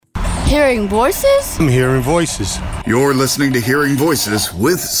Hearing voices? I'm hearing voices. You're listening to Hearing Voices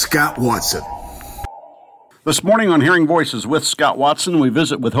with Scott Watson. This morning on Hearing Voices with Scott Watson, we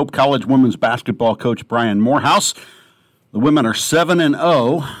visit with Hope College women's basketball coach Brian Morehouse. The women are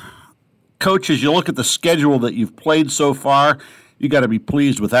 7-0. Coach, as you look at the schedule that you've played so far, you got to be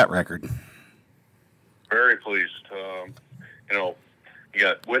pleased with that record. Very pleased. You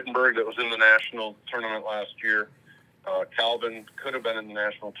got Wittenberg that was in the national tournament last year. Calvin could have been in the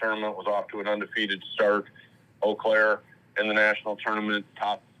national tournament, was off to an undefeated start. Eau Claire in the national tournament,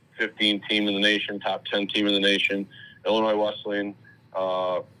 top 15 team in the nation, top 10 team in the nation. Illinois Wesleyan,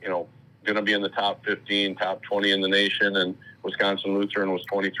 going to be in the top 15, top 20 in the nation, and Wisconsin Lutheran was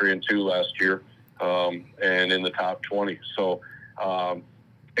 23-2 last year, and in the top 20. So,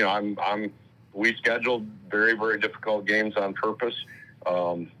 we scheduled very, very difficult games on purpose,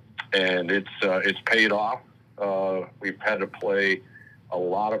 and it's paid off. We've had to play a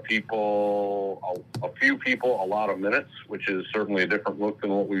lot of people, a few people, a lot of minutes, which is certainly a different look than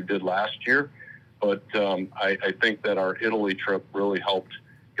what we did last year. But I think that our Italy trip really helped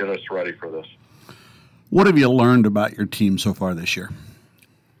get us ready for this. What have you learned about your team so far this year?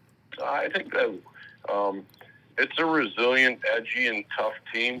 I think that it's a resilient, edgy, and tough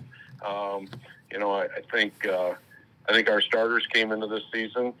team. I think our starters came into this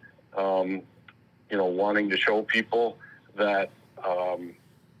season, wanting to show people that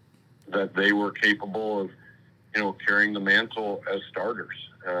that they were capable of, carrying the mantle as starters.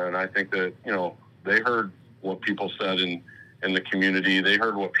 And I think that, they heard what people said in the community. They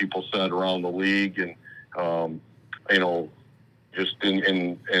heard what people said around the league, and just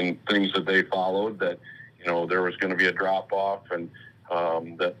in things that they followed, that there was going to be a drop off, and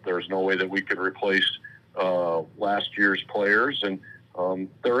that there's no way that we could replace last year's players, and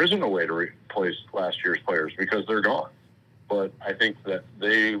there isn't a way to replace last year's players because they're gone. But I think that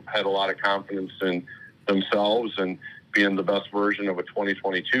they had a lot of confidence in themselves and being the best version of a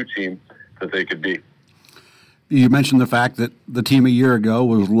 2022 team that they could be. You mentioned the fact that the team a year ago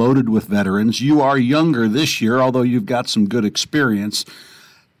was loaded with veterans. You are younger this year, although you've got some good experience.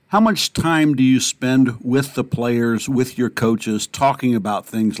 How much time do you spend with the players, with your coaches, talking about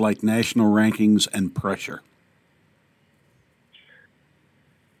things like national rankings and pressure?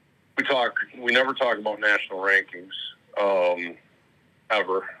 We never talk about national rankings,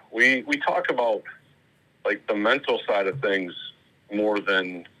 ever. We talk about like the mental side of things more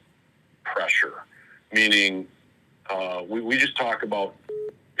than pressure, meaning we just talk about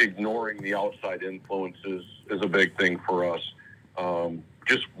ignoring the outside influences is a big thing for us.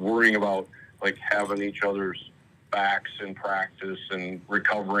 Just worrying about like having each other's backs in practice and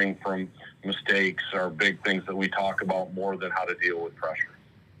recovering from mistakes are big things that we talk about more than how to deal with pressure.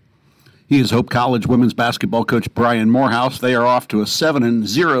 He is Hope College women's basketball coach Brian Morehouse. They are off to a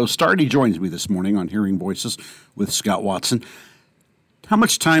 7-0 start. He joins me this morning on Hearing Voices with Scott Watson. How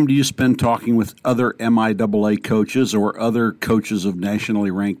much time do you spend talking with other MIAA coaches or other coaches of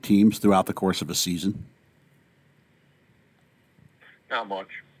nationally ranked teams throughout the course of a season? Not much.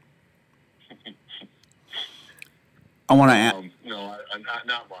 I want to ask. No,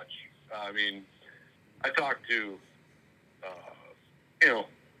 not much. I mean, I talked to,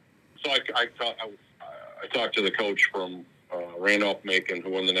 I talked to the coach from Randolph-Macon,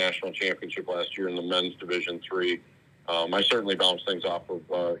 who won the national championship last year in the men's Division III. I certainly bounce things off of,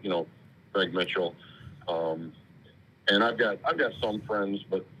 Greg Mitchell. And I've got some friends,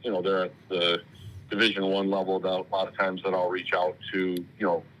 but, they're at the Division I level that a lot of times that I'll reach out to,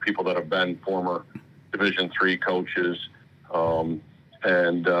 people that have been former Division III coaches.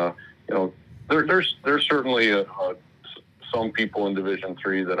 There's certainly some people in Division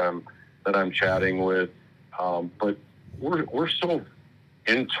III that I'm chatting with. But we're so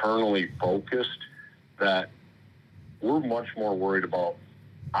internally focused that I am much more worried about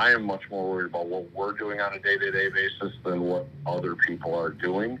what we're doing on a day-to-day basis than what other people are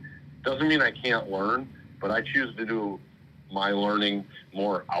doing. Doesn't mean I can't learn, but I choose to do my learning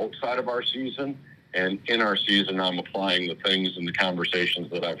more outside of our season. And in our season, I'm applying the things and the conversations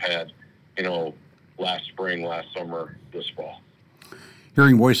that I've had, last spring, last summer, this fall.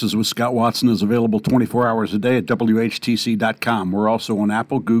 Hearing Voices with Scott Watson is available 24 hours a day at WHTC.com. We're also on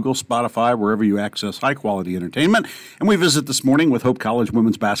Apple, Google, Spotify, wherever you access high-quality entertainment. And we visit this morning with Hope College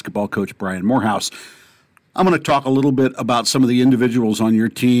women's basketball coach Brian Morehouse. I'm going to talk a little bit about some of the individuals on your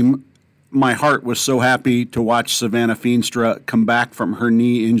team. My heart was so happy to watch Savannah Feenstra come back from her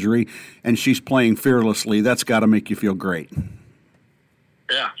knee injury, and she's playing fearlessly. That's got to make you feel great.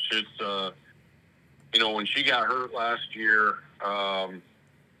 Yeah, it's when she got hurt last year,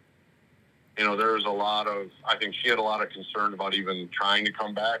 there was I think she had a lot of concern about even trying to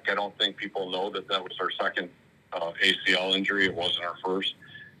come back. I don't think people know that was her second ACL injury. It wasn't her first.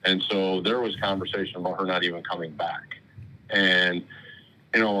 And so there was conversation about her not even coming back. And,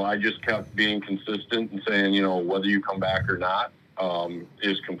 I just kept being consistent and saying, whether you come back or not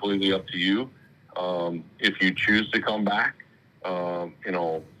is completely up to you. If you choose to come back,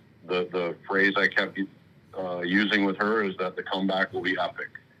 the phrase I kept using with her is that the comeback will be epic.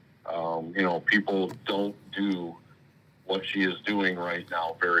 People don't do what she is doing right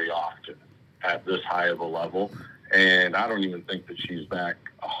now very often at this high of a level. And I don't even think that she's back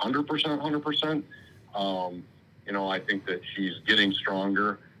 100%. I think that she's getting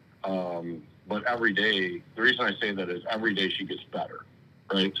stronger. But every day, the reason I say that is every day she gets better,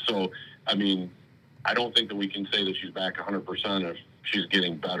 right? So, I don't think that we can say that she's back 100% if she's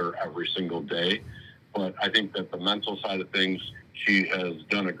getting better every single day. But I think that the mental side of things, she has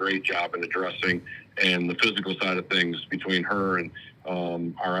done a great job in addressing, and the physical side of things between her and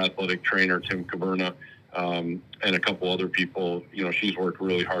our athletic trainer, Tim Caberna, and a couple other people, she's worked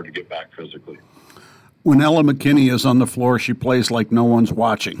really hard to get back physically. When Ella McKinney is on the floor, she plays like no one's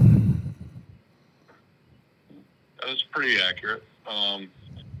watching. That's pretty accurate.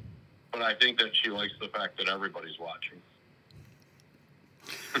 But I think that she likes the fact that everybody's watching.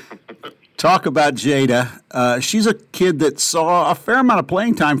 Talk about Jada. She's a kid that saw a fair amount of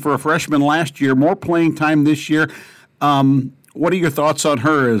playing time for a freshman last year, more playing time this year. What are your thoughts on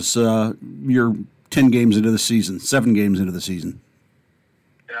her as you're 10 games into the season, 7 games into the season?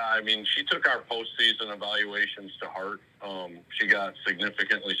 Yeah, she took our postseason evaluations to heart. She got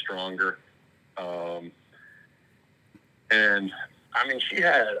significantly stronger. And she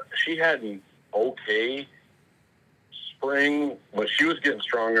had an okay spring, but she was getting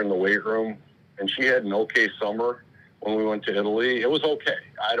stronger in the weight room, and she had an okay summer when we went to Italy. It was okay.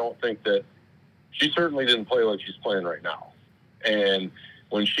 I don't think that she certainly didn't play like she's playing right now. And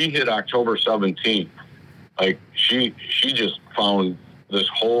when she hit October 17th, she just found this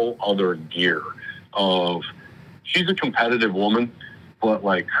whole other gear of, she's a competitive woman, but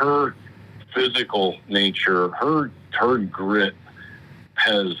her physical nature, her grit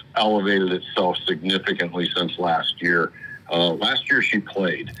has elevated itself significantly since last year. Last year she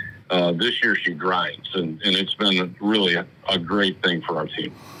played. This year she grinds, and it's been really a great thing for our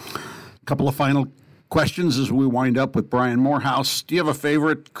team. A couple of final questions as we wind up with Brian Morehouse. Do you have a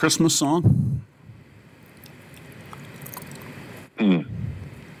favorite Christmas song?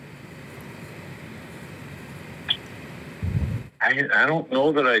 I don't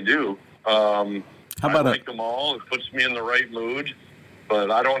know that I do. How about I like them all. It puts me in the right mood. But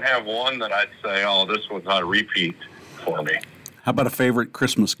I don't have one that I'd say, this one's on repeat for me. How about a favorite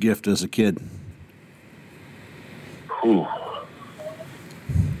Christmas gift as a kid? My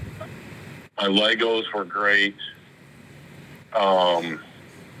Legos were great.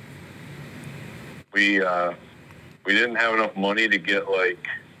 We didn't have enough money to get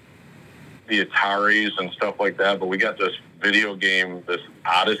the Ataris and stuff like that, but we got this video game, this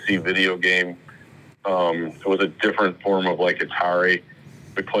Odyssey video game. It was a different form of Atari.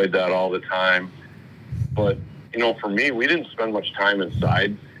 We played that all the time. But, for me, we didn't spend much time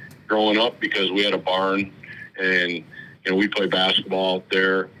inside growing up because we had a barn and, we played basketball out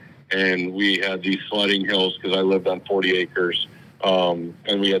there, and we had these sledding hills because I lived on 40 acres. And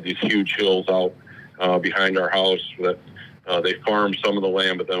we had these huge hills out behind our house that they farmed some of the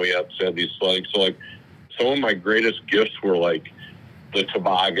land, but then we had these sledding. So, some of my greatest gifts were the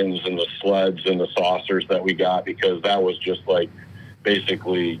toboggans and the sleds and the saucers that we got, because that was just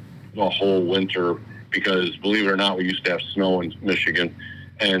basically a whole winter, because believe it or not, we used to have snow in Michigan,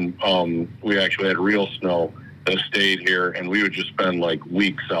 and we actually had real snow that stayed here, and we would just spend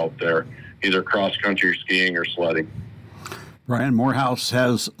weeks out there, either cross-country skiing or sledding. Brian Morehouse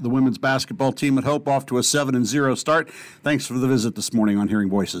has the women's basketball team at Hope off to a 7-0 start. Thanks for the visit this morning on Hearing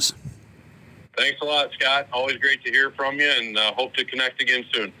Voices. Thanks a lot, Scott. Always great to hear from you, and hope to connect again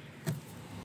soon.